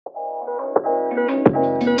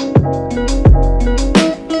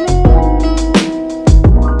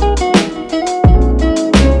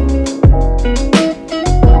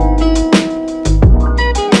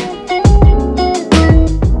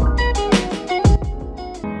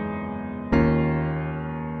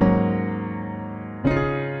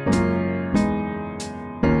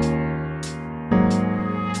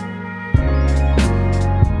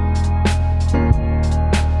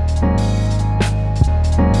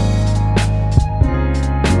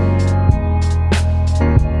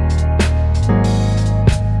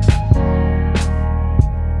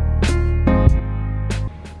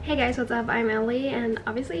What's up, I'm Ellie, and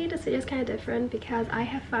obviously this video is kind of different because I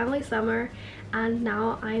have finally summer and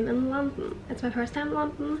now I'm in London. It's my first time in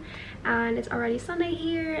London and it's already Sunday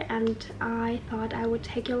here, and I thought I would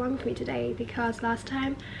take you along with me today because last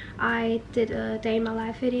time I did a day in my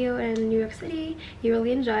life video in New York City. You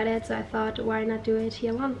really enjoyed it, so I thought why not do it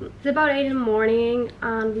here in London. It's about 8 in the morning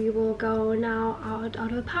and we will go now out of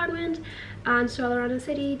the apartment and stroll around the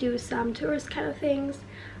city, do some tourist kind of things,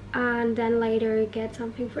 and then later get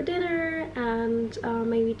something for dinner and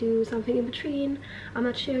maybe do something in between. I'm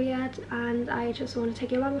not sure yet, and I just want to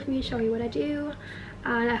take you along with me, show you what I do,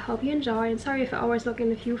 and I hope you enjoy. And sorry if I always look in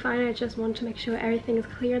the viewfinder, I just want to make sure everything is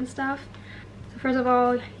clear and stuff. So first of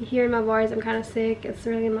all, you hear in my voice I'm kind of sick. It's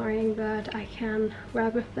really annoying, but I can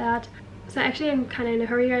work with that. So actually I'm kind of in a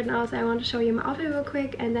hurry right now, so I want to show you my outfit real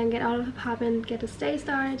quick and then get out of the apartment, get the day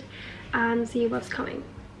started and see what's coming.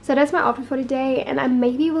 So that's my outfit for the day, and I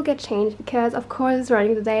maybe will get changed because of course it's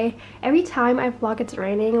raining today. Every time I vlog it's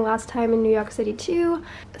raining, last time in New York City too.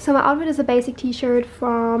 So my outfit is a basic t-shirt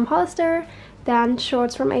from Hollister, then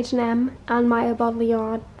shorts from H&M and my About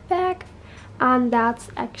Leon bag, and that's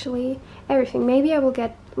actually everything. Maybe I will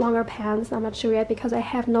get longer pants, I'm not sure yet because I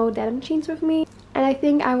have no denim jeans with me. And I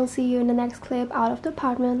think I will see you in the next clip out of the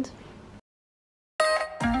apartment.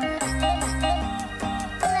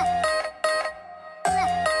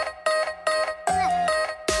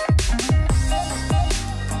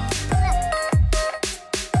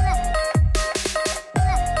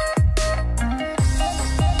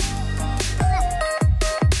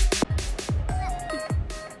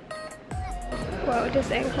 Wow,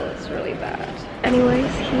 this ankle is really bad.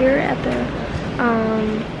 Anyways, here at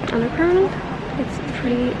the underground, it's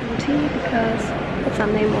pretty empty because it's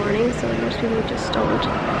Sunday morning, so most people just don't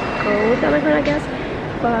go to the underground, I guess.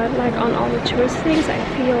 But like on all the tourist things, I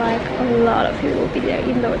feel like a lot of people will be there,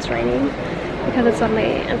 even though it's raining, because it's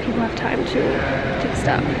Sunday and people have time to do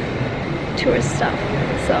stuff, tourist stuff.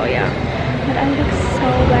 So yeah, but I look so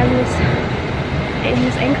bad in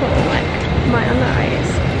this ankle, like my under eye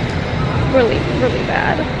is really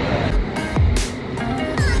bad.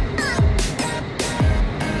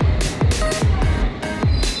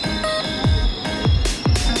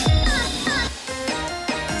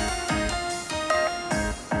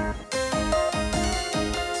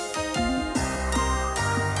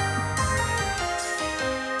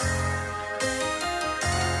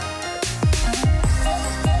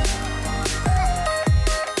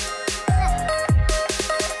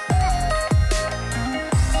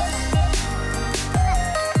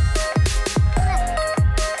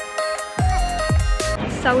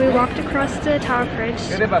 So we walked across the Tower Bridge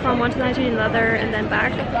from one side to another and then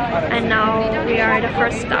back, and now we are at the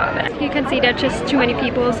first stop. You can see there are just too many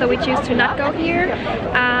people, so we choose to not go here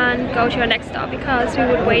and go to our next stop because we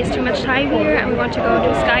would waste too much time here, and we want to go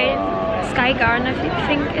to Sky Garden, I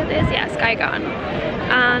think it is, yeah, Sky Garden.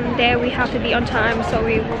 And there we have to be on time, so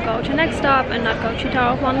we will go to the next stop and not go to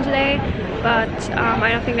Tower of London today. But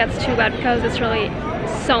I don't think that's too bad because it's really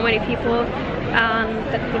so many people, and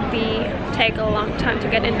that would take a long time to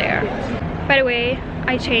get in there. By the way,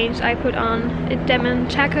 I changed. I put on a denim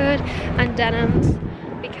jacket and denims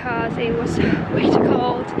because it was way too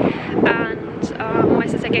cold, and my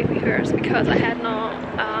sister gave me hers because I had no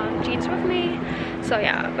jeans with me. So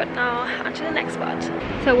yeah, but now on to the next spot.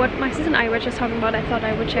 So what my sister and I were just talking about, I thought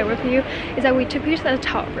I would share with you, is that we took pictures at the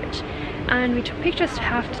Tower Bridge. And we took pictures to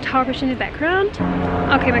have the Tower Bridge in the background.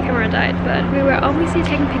 Okay, my camera died, but we were obviously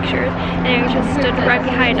taking pictures, and it just stood right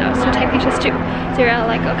behind us to take pictures too. So we were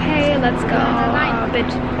like, okay, let's go a bit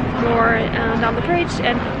more down the bridge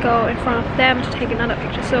and go in front of them to take another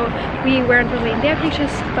picture. So we weren't really in their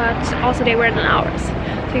pictures, but also they weren't in ours.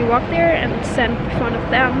 So we walked there and stand in front of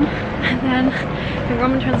them, and then the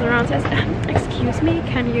woman turns around and says, excuse me,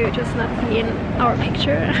 can you just not be in our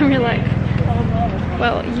picture? And we're like,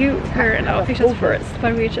 well, you were in our pictures first,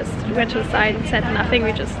 but we just went to the side and said nothing.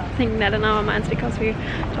 We just think that in our minds because we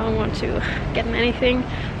don't want to get in anything,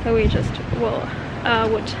 so we just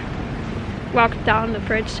would walk down the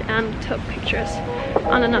bridge and took pictures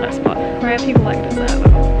on another spot where people like this. I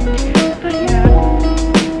don't know. But yeah,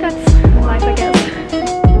 that's life, I guess.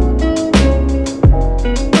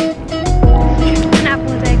 An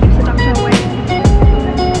apple a day keeps the doctor away.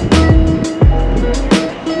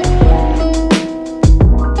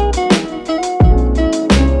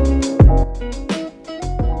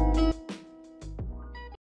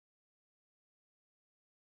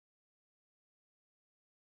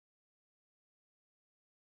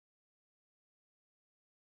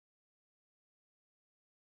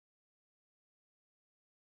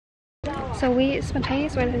 So we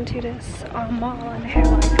spontaneously went into this mall and they have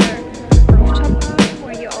like a rooftop bar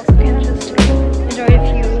where you also can just enjoy a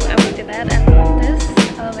view, and we did that. And this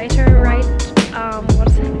elevator ride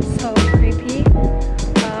was so creepy.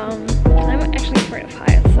 I'm actually afraid of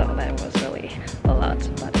heights, so that was really a lot,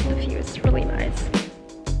 but the view is really nice.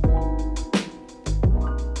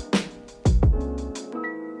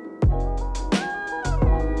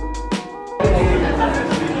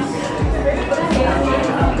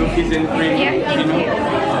 Yeah, thank you.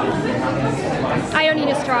 I don't need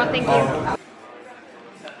a straw, thank you.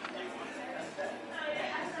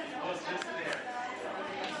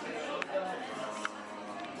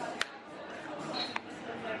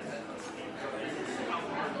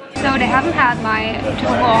 So they haven't had my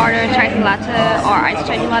typical order chai latte or iced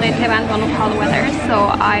chai latte. They haven't gone with all the weather, so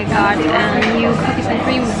I got a new cookies and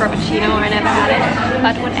cream frappuccino. I never had it,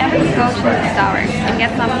 but whenever you go to the Starbucks and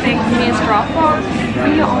get something you need a straw for,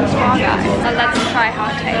 bring your own straw, guys. So let's try how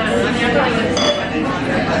it tastes.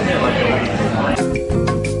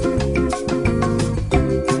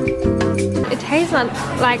 It tastes not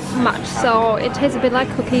like much, so it tastes a bit like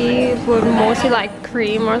cookie with mostly like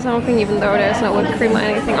cream or something, even though there's no whipped cream or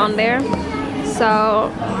anything on there. So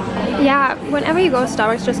yeah, whenever you go to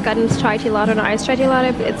Starbucks, just get a chai tea latte or an iced chai tea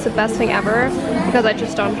latte. It's the best thing ever because I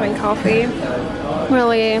just don't drink coffee.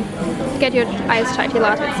 Really, get your iced chai tea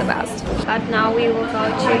latte, it's the best. But now we will go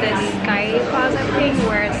to this Sky Plaza thing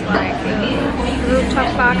where it's like a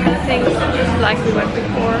rooftop bar kind of thing, just like we went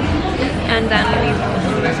before. And then we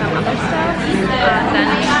will do some other stuff. And then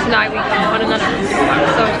tonight we go on another rooftop bar.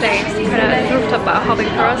 So today it's kind of rooftop bar hopping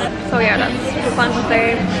for us. So yeah, that's the plan for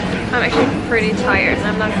today. I'm actually pretty tired and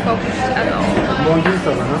I'm not focused at all.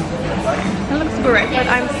 It looks great, but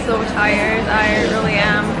I'm so tired. I really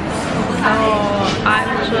am. So I'm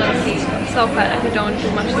just so glad that we don't do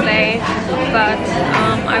much today. But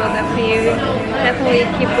I will definitely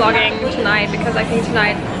keep vlogging tonight because I think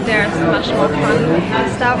tonight there's much more fun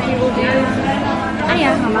stuff we will do. And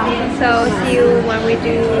yeah, so see you when we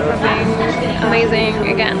do something amazing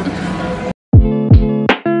again.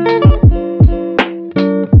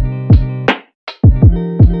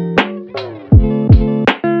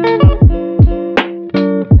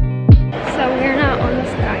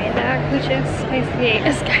 Basically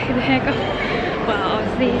a sky deck, well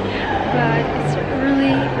obviously, but it's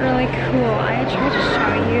really cool. I tried to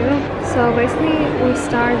show you. So basically we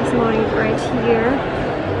started this morning right here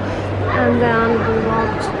and then we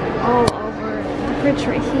walked all over the bridge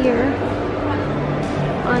right here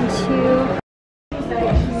onto,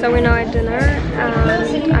 so we're now at dinner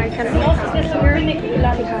and I kind of out here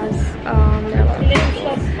because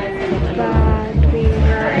but we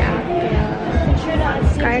were at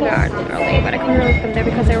Sky Garden early, but I couldn't really film there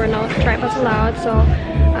because there were no tripods allowed. So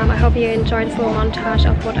I hope you enjoyed this little montage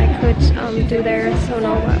of what I could do there. So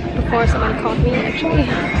no, before someone called me actually.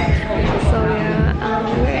 So yeah,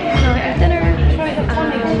 we're now at dinner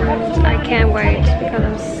and I can't wait because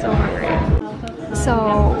I'm so hungry.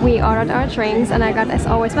 So we ordered our drinks and I got, as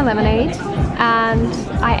always, my lemonade, and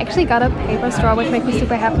I actually got a paper straw, which makes me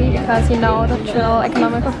super happy because, you know, the drill,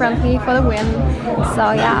 economical friendly for the win.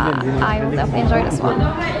 So yeah, I will definitely enjoy this one.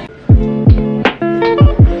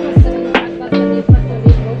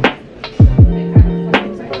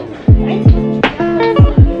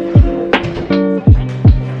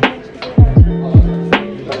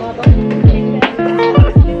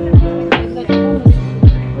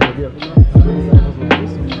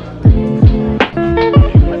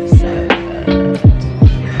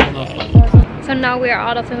 Now we are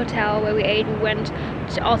out of the hotel where we ate. We went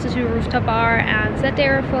also to the rooftop bar and sat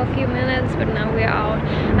there for a few minutes, but now we're out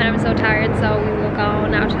and I'm so tired, so we will go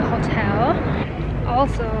now to the hotel.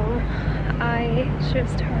 Also, I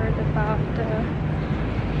just heard about the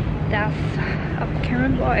death of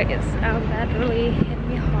Karen Boyce and that really hit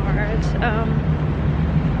me hard.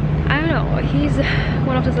 I don't know, he's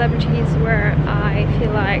one of the celebrities where I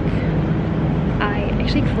feel like I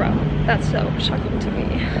actually grew up. That's so shocking to me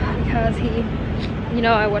because he, you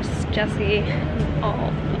know, I watched Jesse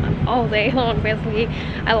all day long basically.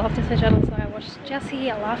 I loved his channel, so I watched watched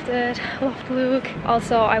Jesse, I loved it, I loved Luke.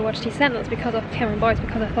 Also, I watched Descendants because of Cameron Boyce,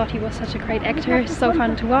 because I thought he was such a great actor, so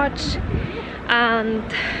fun to watch. And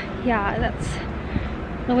yeah, that's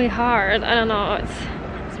really hard, I don't know,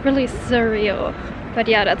 it's really surreal. But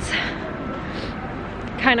yeah, that's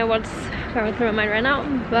kind of what's going through my mind right now.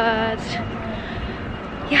 But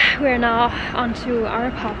yeah, we're now on to our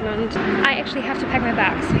apartment. I actually have to pack my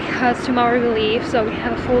bags because tomorrow we leave, so we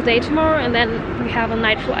have a full day tomorrow and then we have a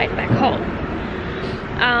night flight back home.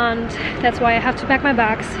 And that's why I have to pack my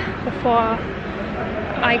bags before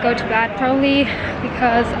I go to bed probably,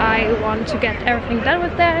 because I want to get everything done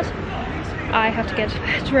with that. I have to get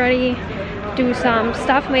bed ready, do some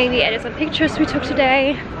stuff, maybe edit some pictures we took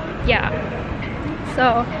today. Yeah,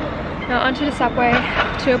 so now onto the subway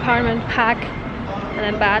to apartment, pack, and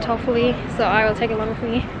then bed hopefully, so I will take it along with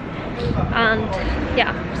me. And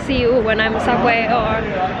yeah, see you when I'm in the subway or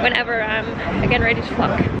whenever I'm again ready to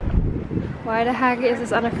vlog. Why the heck is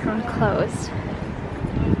this underground closed?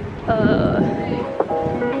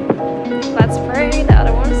 Let's pray the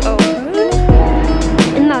other one's open.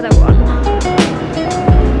 Another one.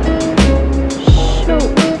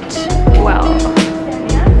 Shoot. Well.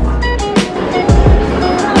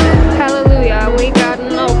 Hallelujah, we got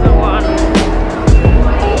an open one.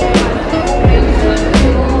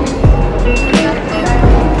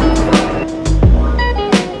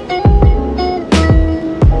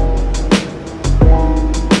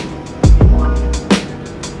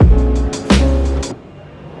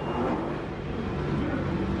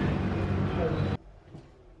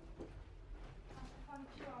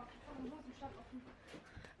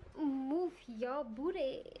 Move your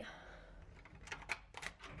booty.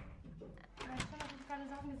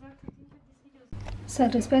 So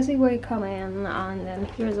this is basically where you come in, and then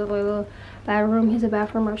here's a little bedroom. Here's a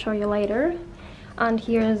bathroom, I'll show you later. And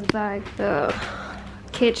here's like the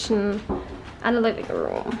kitchen and the living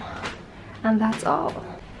room. And that's all.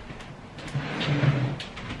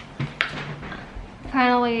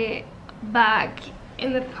 Finally back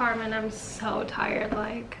in the apartment. I'm so tired,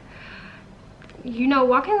 like, you know,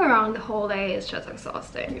 walking around the whole day is just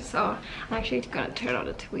exhausting. So I'm actually gonna turn on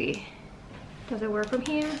the TV. Does it work from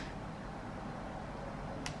here?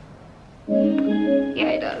 Yeah,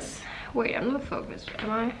 it does. Wait, I'm not focused, am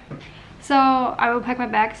I? So I will pack my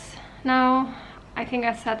bags now. I think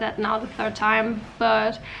I said that now the third time,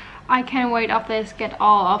 but I can't wait after this, get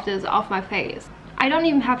all of this off my face. I don't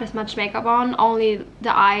even have this much makeup on, only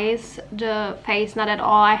the eyes, the face not at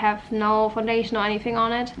all. I have no foundation or anything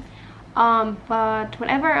on it. But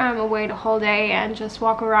whenever I'm away the whole day and just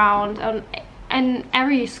walk around, and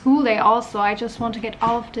every school day also, I just want to get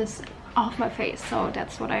all of this off my face. So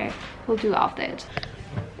that's what I will do after it.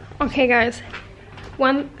 Okay guys,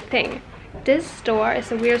 one thing. This door is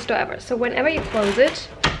the weirdest door ever. So whenever you close it,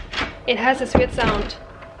 it has this weird sound.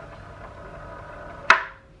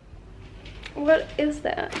 What is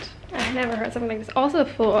that? I've never heard something like this. Also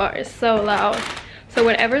the floor is so loud. So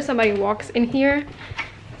whenever somebody walks in here,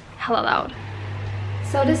 hella loud.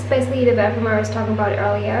 So this is basically the bathroom I was talking about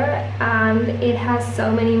earlier, and it has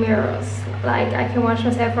so many mirrors. Like, I can watch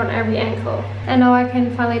myself from every angle. And now I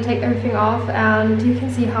can finally take everything off, and you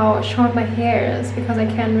can see how short my hair is because I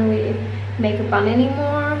can't really make a bun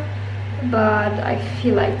anymore, but I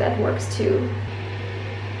feel like that works too.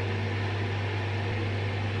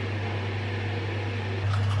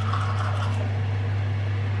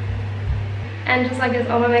 And just like this,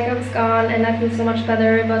 all my makeup is gone and I feel so much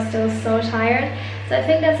better, but still so tired. So I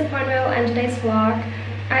think that's the point where we'll end today's vlog.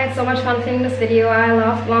 I had so much fun filming this video. I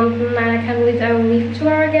loved London and I can't believe I will leave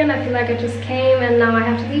tomorrow again. I feel like I just came and now I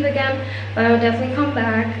have to leave again, but I will definitely come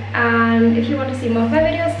back. And if you want to see more of my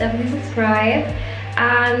videos, definitely subscribe.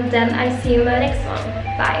 And then I see you in the next one.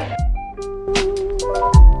 Bye!